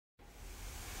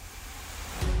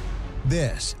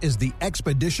This is the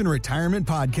Expedition Retirement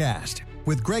Podcast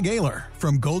with Greg Ayler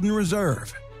from Golden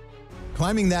Reserve.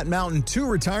 Climbing that mountain to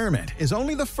retirement is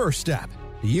only the first step.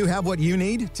 Do you have what you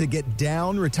need to get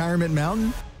down Retirement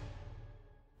Mountain?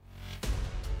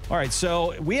 All right,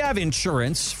 so we have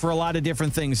insurance for a lot of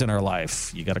different things in our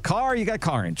life. You got a car, you got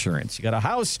car insurance. You got a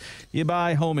house, you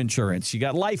buy home insurance. You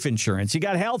got life insurance, you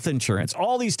got health insurance,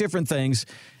 all these different things.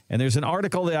 And there's an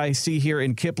article that I see here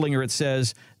in Kiplinger. It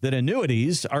says that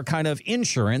annuities are kind of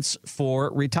insurance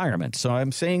for retirement. So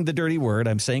I'm saying the dirty word.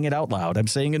 I'm saying it out loud. I'm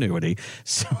saying annuity.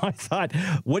 So I thought,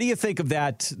 what do you think of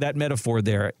that metaphor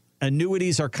there?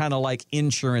 Annuities are kind of like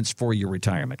insurance for your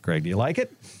retirement. Greg, do you like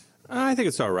it? I think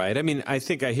it's all right. I mean, I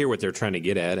think I hear what they're trying to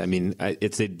get at. I mean,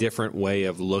 it's a different way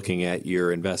of looking at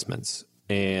your investments.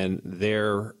 And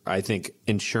their, I think,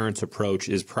 insurance approach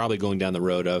is probably going down the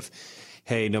road of,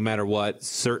 hey, no matter what,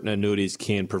 certain annuities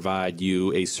can provide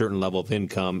you a certain level of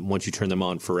income once you turn them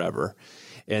on forever.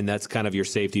 And that's kind of your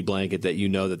safety blanket that you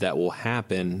know that will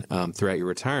happen throughout your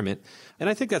retirement. And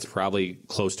I think that's probably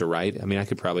close to right. I mean, I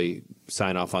could probably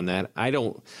sign off on that.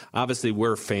 Obviously,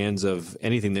 we're fans of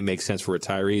anything that makes sense for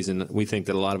retirees, and we think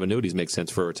that a lot of annuities make sense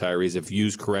for retirees if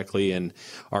used correctly and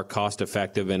are cost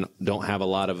effective and don't have a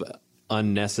lot of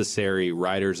unnecessary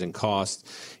riders and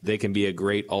costs. They can be a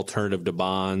great alternative to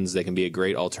bonds. They can be a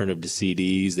great alternative to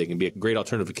CDs. They can be a great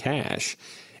alternative to cash.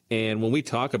 And when we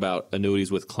talk about annuities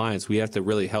with clients, we have to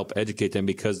really help educate them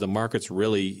because the market's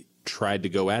really tried to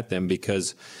go at them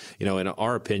because, in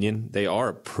our opinion, they are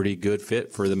a pretty good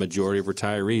fit for the majority of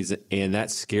retirees. And that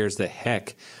scares the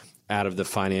heck out of the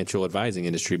financial advising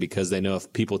industry because they know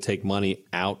if people take money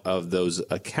out of those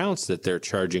accounts that they're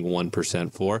charging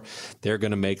 1% for, they're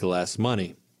going to make less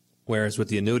money. Whereas with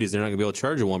the annuities, they're not going to be able to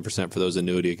charge you 1% for those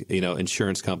annuity,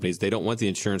 insurance companies. They don't want the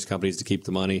insurance companies to keep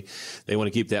the money. They want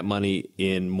to keep that money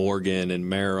in Morgan and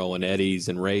Merrill and Eddie's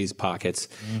and Ray's pockets.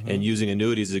 Mm-hmm. And using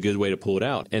annuities is a good way to pull it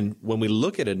out. And when we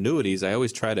look at annuities, I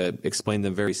always try to explain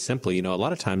them very simply. A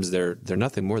lot of times they're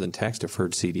nothing more than tax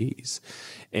deferred CDs.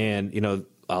 And,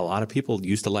 a lot of people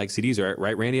used to like CDs,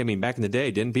 right, Randy? I mean, back in the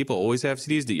day, didn't people always have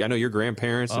CDs? I know your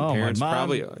grandparents and parents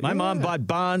probably. My mom bought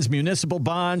bonds, municipal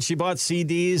bonds. She bought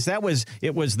CDs.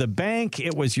 It was the bank,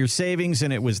 it was your savings,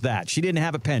 and it was that. She didn't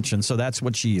have a pension, so that's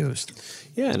what she used.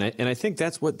 Yeah, and I think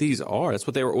that's what these are. That's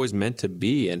what they were always meant to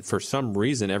be. And for some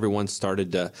reason, everyone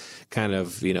started to kind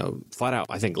of, flat out,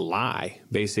 I think, lie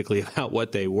basically about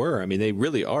what they were. I mean, they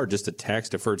really are just a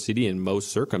tax-deferred CD in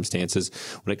most circumstances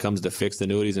when it comes to fixed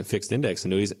annuities and fixed index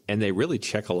annuities. And they really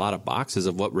check a lot of boxes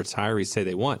of what retirees say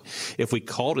they want. If we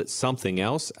called it something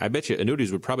else, I bet you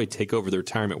annuities would probably take over the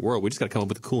retirement world. We just got to come up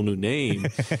with a cool new name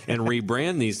and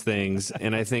rebrand these things.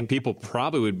 And I think people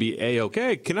probably would be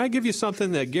A-okay. Can I give you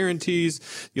something that guarantees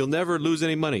you'll never lose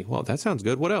any money? Well, that sounds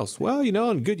good. What else? Well,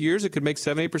 in good years, it could make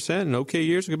 7-8%. In okay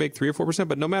years, it could make 3 or 4%.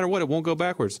 But no matter what, it won't go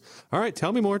backwards. All right,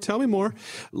 tell me more.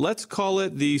 Let's call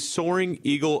it the Soaring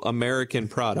Eagle American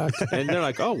product. And they're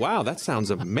like, oh, wow, that sounds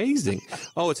amazing.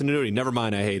 Oh, it's an annuity. Never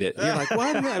mind. I hate it. You're like,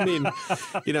 what? I mean,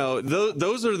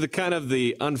 those are the kind of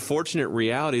the unfortunate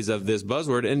realities of this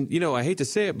buzzword. And, I hate to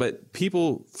say it, but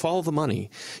people follow the money.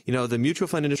 The mutual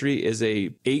fund industry is a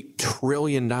 $8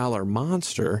 trillion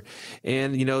monster.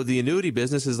 And, the annuity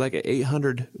business is like an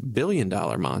 $800 billion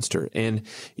monster. And,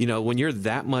 when you're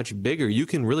that much bigger, you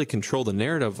can really control the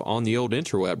narrative on the old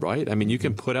interweb, right? I mean, you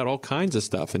can put out all kinds of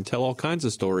stuff and tell all kinds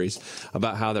of stories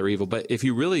about how they're evil. But if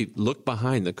you really look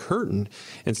behind the curtain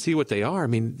and see what they are, I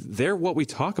mean, they're what we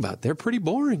talk about. They're pretty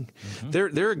boring.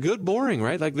 Mm-hmm. They're a good boring,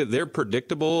 right? Like they're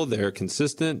predictable. They're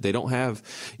consistent. They don't have,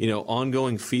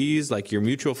 ongoing fees like your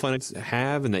mutual funds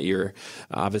have and that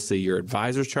obviously your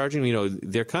advisor's charging.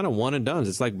 They're kind of one and done.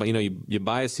 It's like, you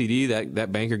buy a CD,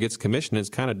 that banker gets commission. It's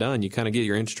kind of done. You kind of get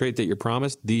your interest rate that you're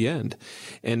promised, the end.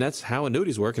 And that's how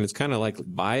annuities work. And it's kind of like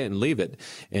buy it and leave it.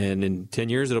 And in 10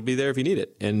 years, it'll be there if you need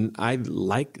it. And I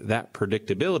like that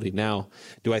predictability. Now,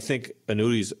 do I think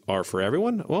annuities are for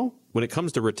everyone? Well, when it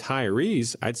comes to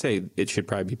retirees, I'd say it should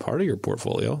probably be part of your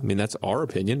portfolio. I mean, that's our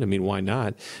opinion. I mean, why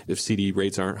not? If CD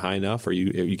rates aren't high enough or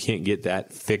you can't get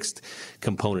that fixed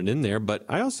component in there. But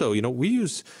I also, we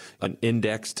use an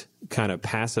indexed kind of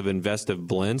passive investive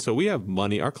blend. So we have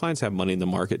money. Our clients have money in the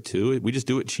market too. We just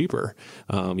do it cheaper.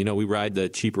 We ride the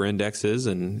cheaper indexes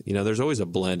and, there's always a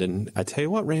blend. And I tell you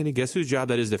what, Randy, guess whose job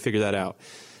that is to figure that out?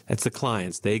 That's the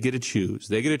clients. They get to choose.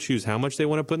 They get to choose how much they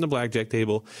want to put in the blackjack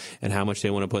table and how much they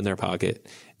want to put in their pocket.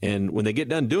 And when they get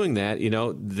done doing that,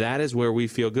 that is where we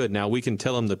feel good. Now, we can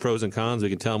tell them the pros and cons. We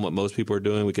can tell them what most people are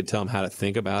doing. We can tell them how to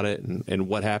think about it and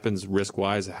what happens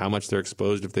risk-wise, how much they're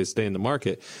exposed if they stay in the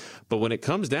market. But when it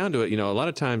comes down to it, a lot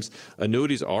of times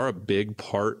annuities are a big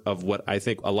part of what I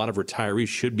think a lot of retirees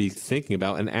should be thinking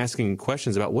about and asking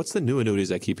questions about. What's the new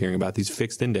annuities I keep hearing about, these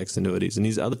fixed index annuities and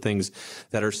these other things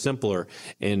that are simpler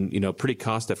and, pretty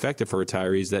cost-effective for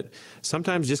retirees that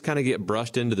sometimes just kind of get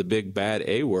brushed into the big bad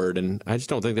A word. And I just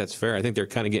don't think that's fair. I think they're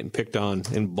kind of getting picked on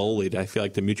and bullied. I feel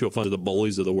like the mutual funds are the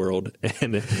bullies of the world,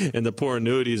 and the poor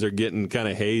annuities are getting kind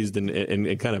of hazed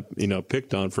and kind of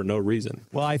picked on for no reason.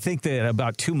 Well, I think that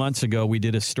about 2 months ago we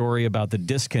did a story about the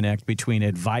disconnect between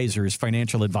advisors,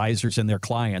 financial advisors, and their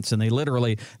clients, and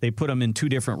they put them in two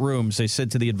different rooms. They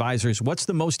said to the advisors, "What's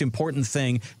the most important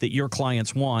thing that your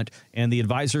clients want?" And the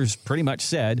advisors pretty much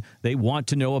said they want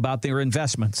to know about their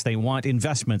investments. They want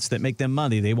investments that make them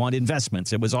money. They want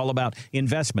investments. It was all about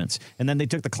investments. And then they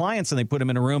took the clients and they put them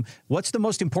in a room. "What's the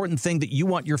most important thing that you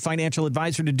want your financial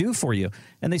advisor to do for you?"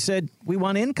 And they said, "We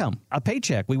want income, a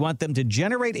paycheck. We want them to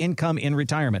generate income in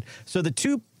retirement." So the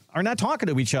two are not talking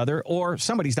to each other, or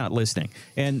somebody's not listening.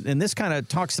 And this kind of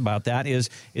talks about that is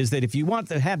that if you want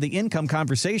to have the income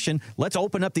conversation, let's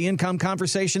open up the income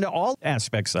conversation to all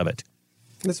aspects of it.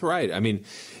 That's right. I mean,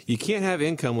 you can't have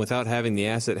income without having the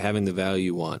asset having the value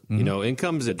you want. Mm-hmm.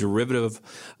 Income is a derivative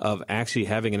of actually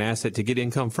having an asset to get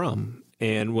income from.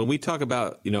 And when we talk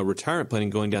about, retirement planning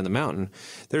going down the mountain,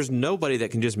 there's nobody that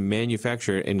can just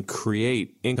manufacture and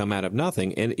create income out of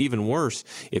nothing. And even worse,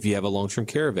 if you have a long-term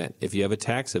care event, if you have a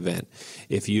tax event,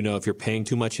 if you're paying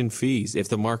too much in fees, if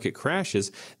the market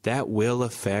crashes, that will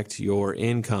affect your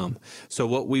income. So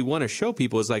what we want to show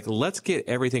people is let's get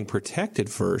everything protected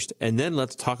first, and then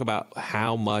let's talk about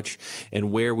how much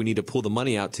and where we need to pull the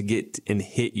money out to get and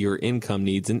hit your income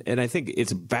needs. And I think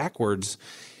it's backwards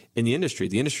in the industry.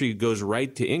 The industry goes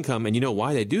right to income. And you know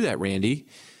why they do that, Randy?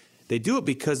 They do it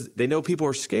because they know people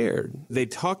are scared. They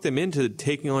talk them into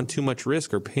taking on too much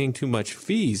risk or paying too much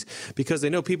fees because they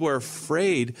know people are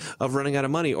afraid of running out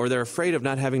of money, or they're afraid of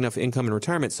not having enough income in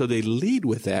retirement. So they lead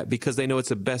with that because they know it's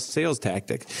the best sales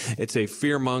tactic. It's a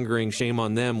fear-mongering,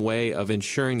 shame-on-them way of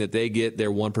ensuring that they get their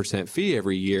 1% fee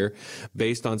every year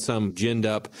based on some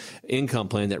ginned-up income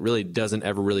plan that really doesn't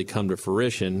ever really come to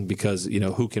fruition because,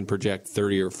 who can project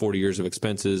 30 or 40 years of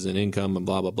expenses and income and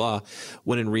blah, blah, blah,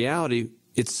 when in reality,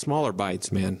 it's smaller bites,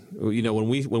 man.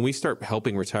 When we start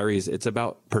helping retirees, it's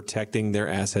about protecting their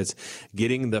assets,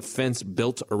 getting the fence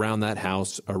built around that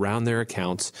house, around their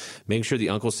accounts, making sure the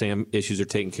Uncle Sam issues are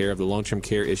taken care of, the long-term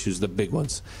care issues, the big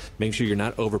ones. Make sure you're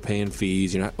not overpaying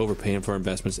fees, you're not overpaying for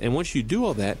investments. And once you do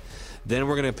all that, then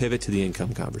we're going to pivot to the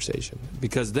income conversation,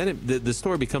 because then the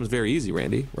story becomes very easy,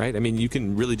 Randy, right? I mean, you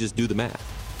can really just do the math.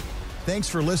 Thanks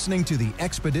for listening to the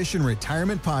Expedition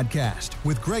Retirement Podcast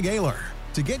with Greg Ayler.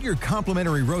 To get your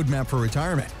complimentary roadmap for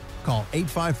retirement, call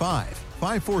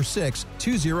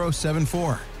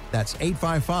 855-546-2074. That's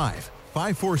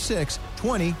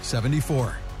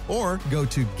 855-546-2074. Or go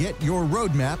to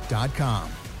getyourroadmap.com.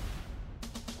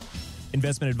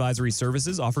 Investment advisory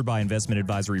services offered by investment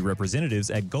advisory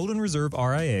representatives at Golden Reserve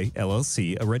RIA,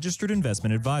 LLC, a registered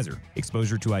investment advisor.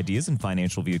 Exposure to ideas and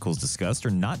financial vehicles discussed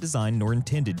are not designed nor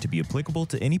intended to be applicable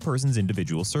to any person's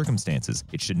individual circumstances.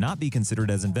 It should not be considered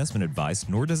as investment advice,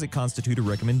 nor does it constitute a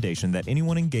recommendation that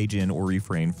anyone engage in or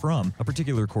refrain from a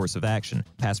particular course of action.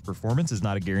 Past performance is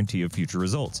not a guarantee of future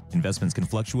results. Investments can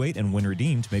fluctuate, and when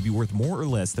redeemed may be worth more or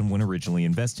less than when originally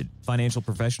invested. Financial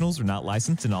professionals are not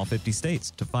licensed in all 50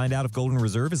 states. To find out if Golden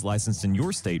Reserve is licensed in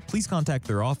your state, please contact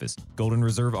their office. Golden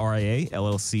Reserve RIA,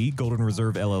 LLC, Golden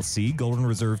Reserve LLC, Golden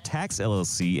Reserve Tax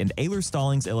LLC, and Ayler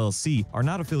Stallings LLC are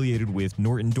not affiliated with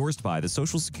nor endorsed by the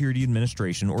Social Security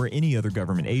Administration or any other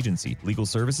government agency. Legal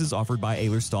services offered by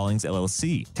Ayler Stallings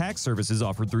LLC. Tax services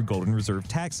offered through Golden Reserve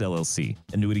Tax LLC.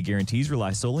 Annuity guarantees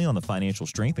rely solely on the financial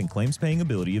strength and claims-paying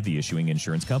ability of the issuing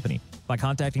insurance company. By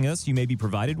contacting us, you may be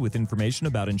provided with information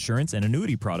about insurance and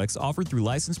annuity products offered through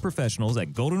licensed professionals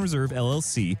at Golden Reserve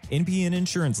LLC, NPN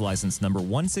Insurance License Number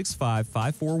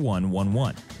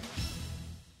 165-54111.